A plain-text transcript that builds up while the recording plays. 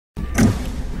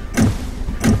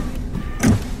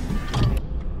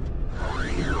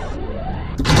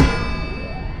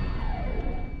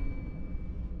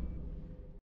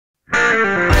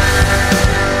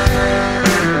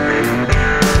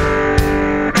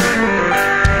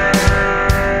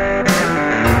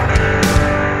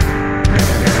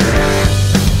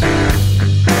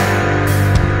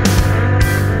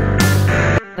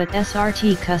But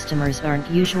SRT customers aren't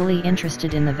usually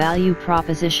interested in the value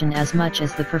proposition as much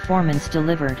as the performance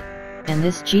delivered, and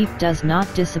this Jeep does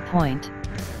not disappoint.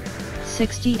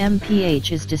 60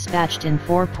 mph is dispatched in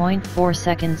 4.4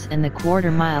 seconds and the quarter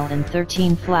mile in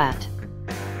 13 flat.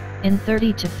 In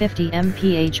 30 to 50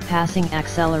 mph passing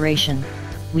acceleration,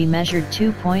 we measured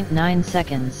 2.9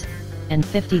 seconds, and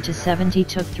 50 to 70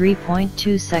 took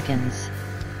 3.2 seconds.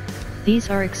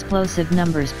 These are explosive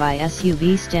numbers by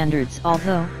SUV standards,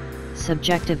 although,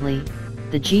 subjectively,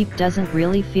 the Jeep doesn't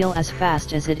really feel as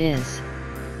fast as it is.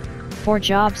 For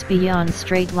jobs beyond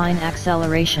straight-line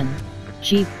acceleration,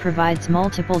 Jeep provides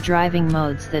multiple driving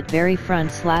modes that vary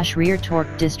front/rear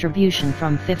torque distribution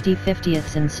from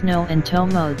 50/50ths in snow and tow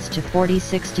modes to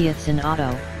 40/60ths in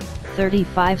auto,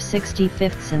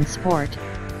 35/65ths in sport,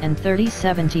 and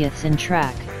 30/70ths in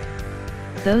track.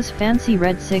 Those fancy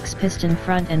red 6-piston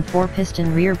front and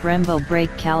 4-piston rear Brembo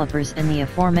brake calipers and the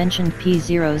aforementioned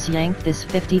P0s yanked this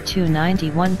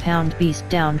 5291-pound beast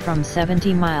down from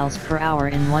 70 miles per hour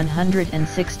in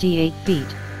 168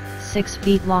 feet. 6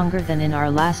 feet longer than in our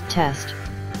last test,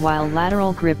 while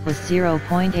lateral grip was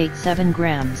 0.87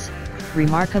 grams,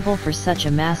 remarkable for such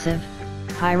a massive,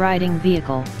 high-riding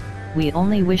vehicle. We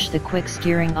only wish the quick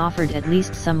steering offered at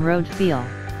least some road feel.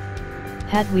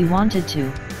 Had we wanted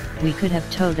to, we could have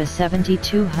towed a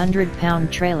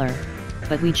 7,200-pound trailer,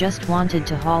 but we just wanted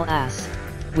to haul ass,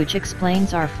 which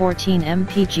explains our 14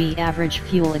 mpg average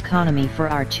fuel economy for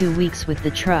our 2 weeks with the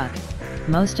truck,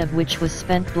 most of which was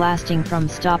spent blasting from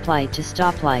stoplight to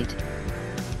stoplight.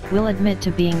 We'll admit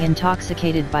to being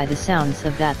intoxicated by the sounds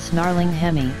of that snarling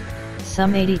Hemi,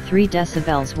 some 83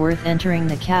 decibels worth entering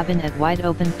the cabin at wide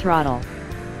open throttle.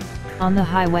 On the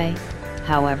highway,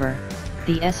 however,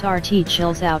 the SRT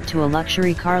chills out to a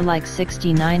luxury car like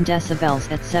 69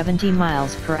 decibels at 70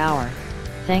 miles per hour,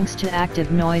 thanks to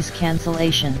active noise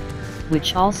cancellation,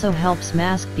 which also helps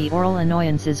mask the aural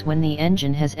annoyances when the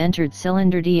engine has entered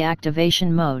cylinder deactivation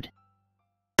mode.